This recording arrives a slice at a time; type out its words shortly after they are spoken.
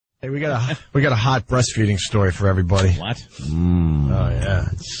Hey, we got a hot breastfeeding story for everybody. What? Oh yeah,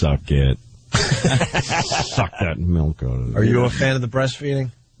 Suck it. Suck that milk out of it. Are you a fan of the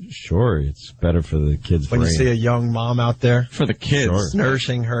breastfeeding? Sure, it's better for the kids' When brain. you see a young mom out there For the kids. Sure.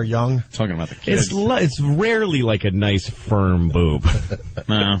 nourishing her young, Talking about the kids. It's rarely like a nice firm boob.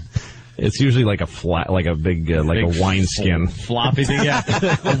 No. It's usually like a flat, like a big a wineskin. Floppy thing, yeah.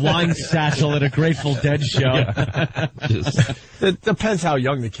 A wine satchel at a Grateful Dead show. it depends how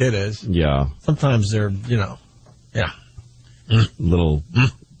young the kid is. Yeah. Sometimes they're, yeah. Little.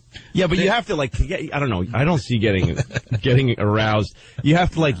 Yeah, but you have to I don't know. I don't see getting aroused. You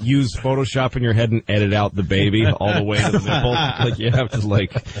have to use Photoshop in your head and edit out the baby all the way to the nipple. You have to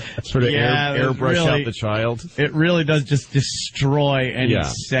sort of airbrush out the child. It really does just destroy any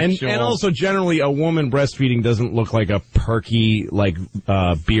sexual. And also generally a woman breastfeeding doesn't look like a perky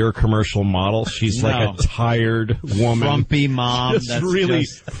beer commercial model. She's like a tired woman, frumpy mom. That's really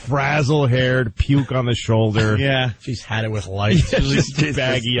frazzle haired, puke on the shoulder. Yeah, she's had it with life. Just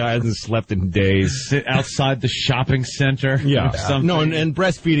baggy eyes and slept in days. Sit outside the shopping center. Yeah. No, and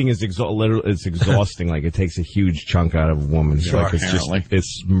breastfeeding is it's exhausting. It takes a huge chunk out of a woman. Sure,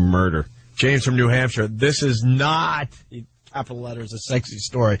 it's murder. James from New Hampshire. This is not, capital letters, a sexy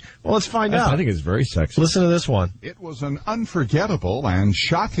story. Well, let's find out. I think it's very sexy. Listen to this one. It was an unforgettable and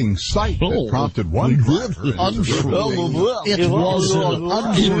shocking sight that prompted one driver. It was an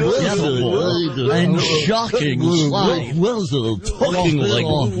unforgettable and shocking sight. Talking like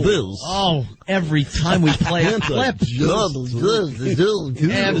this. Oh, every time we play a clip.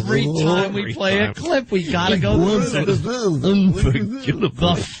 Every time we play a clip, we gotta go through this.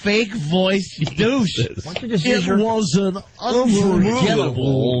 The fake voice douche. It was an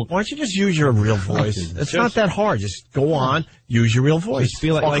unforgettable. Why don't you just use your real voice? It's not that hard. Just go on, use your real voice.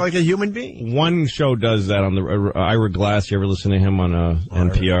 Feel Talk like a human being. One show does that on the Ira Glass. You ever listen to him on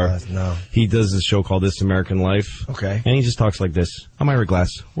NPR? No. He does this show called This American Life. Okay. And he just talks like this. I'm Ira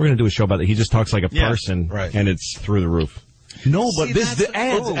Glass. We're going to do a show about it. He just talks like a person, right. And it's through the roof. No, but the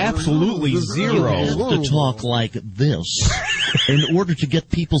adds absolutely zero. You have to talk like this in order to get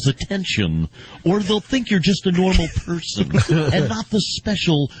people's attention, or they'll think you're just a normal person and not the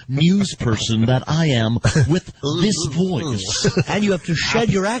special news person that I am with this voice. And you have to shed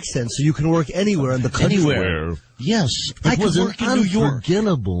your accent so you can work anywhere in the country. Anywhere. Yes, I could work in New York.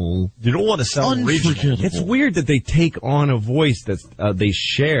 Unforgettable. You don't want to sound regional. Unforgettable. It's weird that they take on a voice that they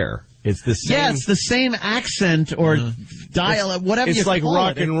share. It's the same. Yeah, it's the same accent or dialect, whatever you call it. It's like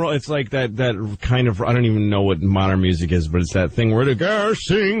rock and roll. It's like that kind of, I don't even know what modern music is, but it's that thing where the girls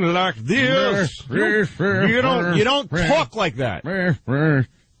sing like this. You don't talk like that. Shut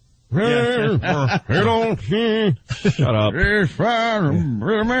up.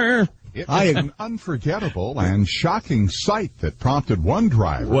 It was an unforgettable and shocking sight that prompted one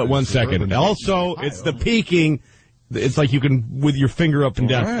driver. One second. Also, it's the peaking. It's like you can, with your finger up and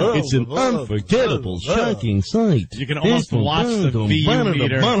down. It's an unforgettable, shocking sight. You can almost watch the VU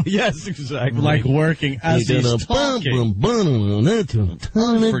meter. Yes, exactly. Working as he's talking.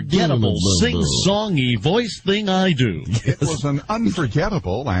 Unforgettable, sing-songy voice thing I do. It was an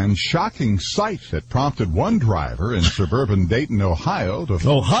unforgettable and shocking sight that prompted one driver in suburban Dayton, Ohio to...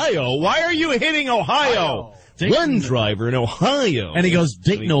 Ohio? Why are you hitting Ohio? One driver in Ohio. And he goes,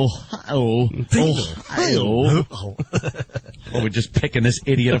 Dayton, Ohio. Ohio. Oh, we're just picking this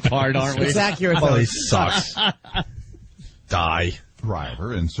idiot apart, aren't we? It's accurate, though. He sucks. Die.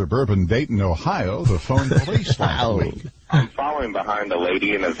 Driver in suburban Dayton, Ohio, to phone police last week. I'm following behind a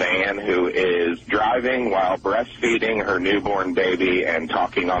lady in a van who is driving while breastfeeding her newborn baby and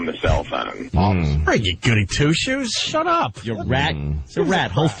talking on the cell phone. Hey, you goody two-shoes. Shut up. You're rat. It's a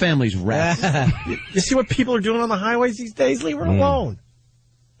rat. Whole family's rat. You see what people are doing on the highways these days? Leave her alone.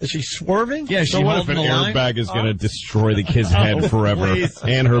 Is she swerving? Yeah, So what if an airbag is going to destroy the kid's head forever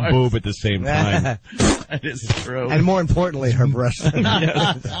and her boob at the same time? That is true. And more importantly, her breast.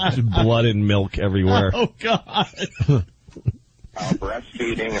 Yes. Blood and milk everywhere. Oh, God.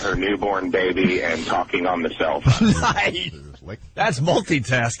 Breastfeeding her newborn baby and talking on the cell phone. Nice. That's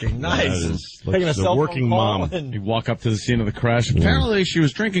multitasking. Nice. Taking a cell working phone mom. You walk up to the scene of the crash. Apparently, she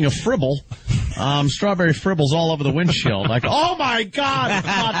was drinking a Fribble. Strawberry Fribbles all over the windshield. Like, oh, my God, it's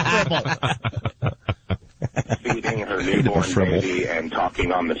not Fribble. Feeding her newborn baby and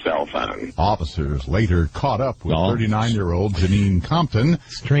talking on the cell phone. Officers later caught up with 39-year-old Janine Compton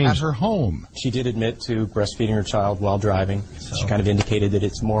at her home. She did admit to breastfeeding her child while driving. She kind of indicated that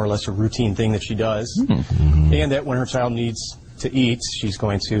it's more or less a routine thing that she does, and that when her child needs to eat, she's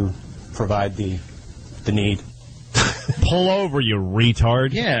going to provide the need. Pull over, you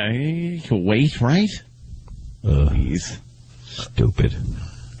retard. Yeah, you can wait, right? Please. Stupid.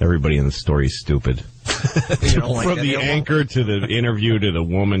 Everybody in the story is stupid. From the anchor to the interview to the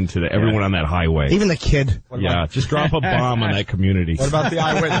woman to everyone on that highway. Even the kid. Just drop a bomb on that community. What about the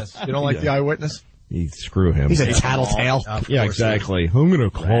eyewitness? You don't like the eyewitness? Screw him. He's a tattletale. Yeah, exactly. I'm going to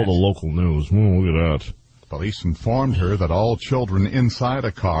call the local news. Look at that. Police informed her that all children inside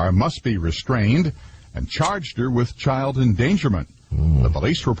a car must be restrained and charged her with child endangerment. The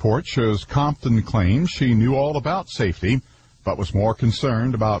police report shows Compton claims she knew all about safety, but was more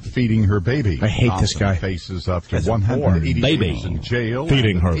concerned about feeding her baby. I hate this guy. Faces up to 180 days in jail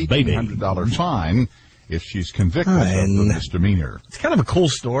Feeding her and an baby. $800 fine if she's convicted of the misdemeanor. It's kind of a cool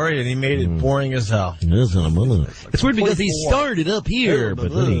story, and he made it boring as hell. It's weird because he started up here,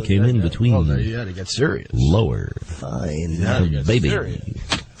 but then he came in between. Oh, you had to get serious. Lower. Fine. Baby.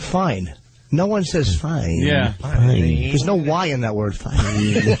 Fine. No one says fine. Yeah. Fine. There's no Y in that word.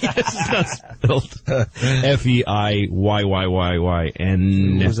 Fine.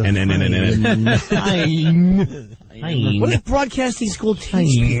 F-E-I-Y-Y-Y-Y-N. Fine. What does broadcasting school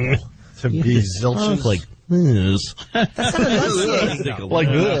teach people? To be zilches. Like this. That's not enunciating. Like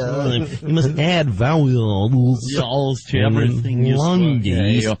this. You must add vowels. Y'all's to everything you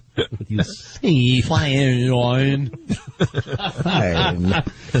Lunges. say. You say Fine. Fine.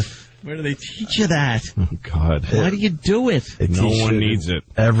 Where do they teach you that? Oh, God. Why do you do it? No one needs it.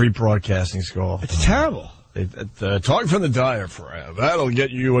 Every broadcasting school. It's terrible. Talk from the diaphragm. That'll get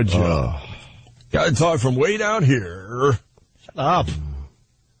you a job. Gotta talk from way down here. Shut up.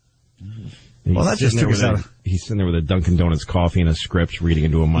 Well, that just took us out. He's sitting there with a Dunkin' Donuts coffee and a script, reading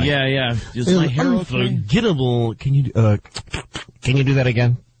into a mic. Yeah. Is my hair okay? Unforgettable. Can you do that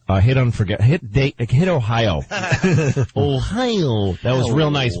again? Hit Ohio. Ohio. That was real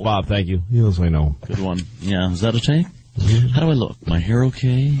nice, Bob. Thank you. Yes, I know. Good one. Yeah, is that a take? How do I look? My hair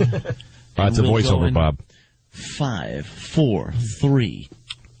okay? It's a voiceover, Bob. 5, 4, 3.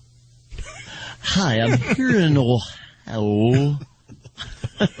 Hi, I'm here in Ohio.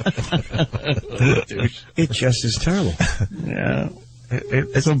 It just is terrible. Yeah.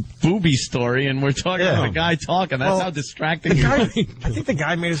 It's a booby story, and we're talking about a guy talking. That's how distracting you are. I think the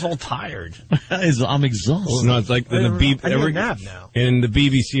guy made us all tired. I'm exhausted. No, it's like in the I need a nap now. in the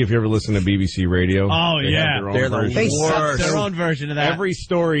BBC. If you ever listen to BBC Radio, Oh, they yeah. have They're their own the version. worst. Their own version of that. Every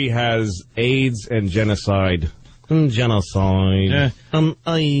story has AIDS and genocide. Genocide.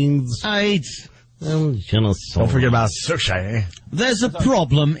 AIDS. AIDS. Genocide. Don't forget about sushi. There's a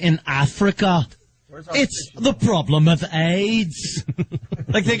problem in Africa. It's the problem of AIDS.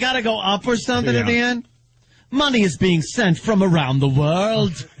 Like they gotta go up or something at the end? Money is being sent from around the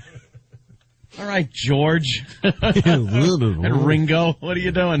world. All right, George. And Ringo, what are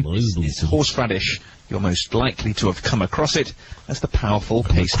you doing? It's horseradish. You're most likely to have come across it as the powerful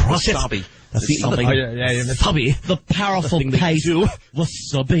paste wasabi. That's the other Wasabi. The powerful paste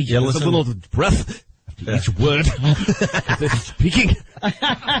wasabi. Yeah, listen. A little breath after each word. They're speaking.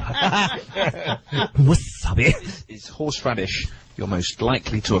 Wasabi. It's horseradish. You're most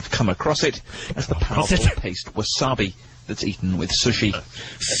likely to have come across it as the powerful paste wasabi that's eaten with sushi.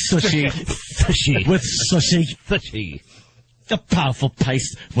 Sushi. Sushi. With sushi. Sushi. The powerful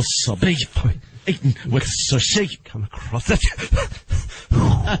paste wasabi. Eaten with sushi. Come across it.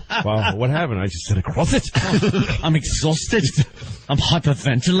 Wow, what happened? I just said across it. I'm exhausted. I'm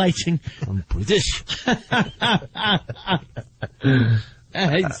hyperventilating. I'm British.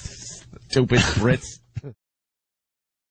 Hey, stupid Brits.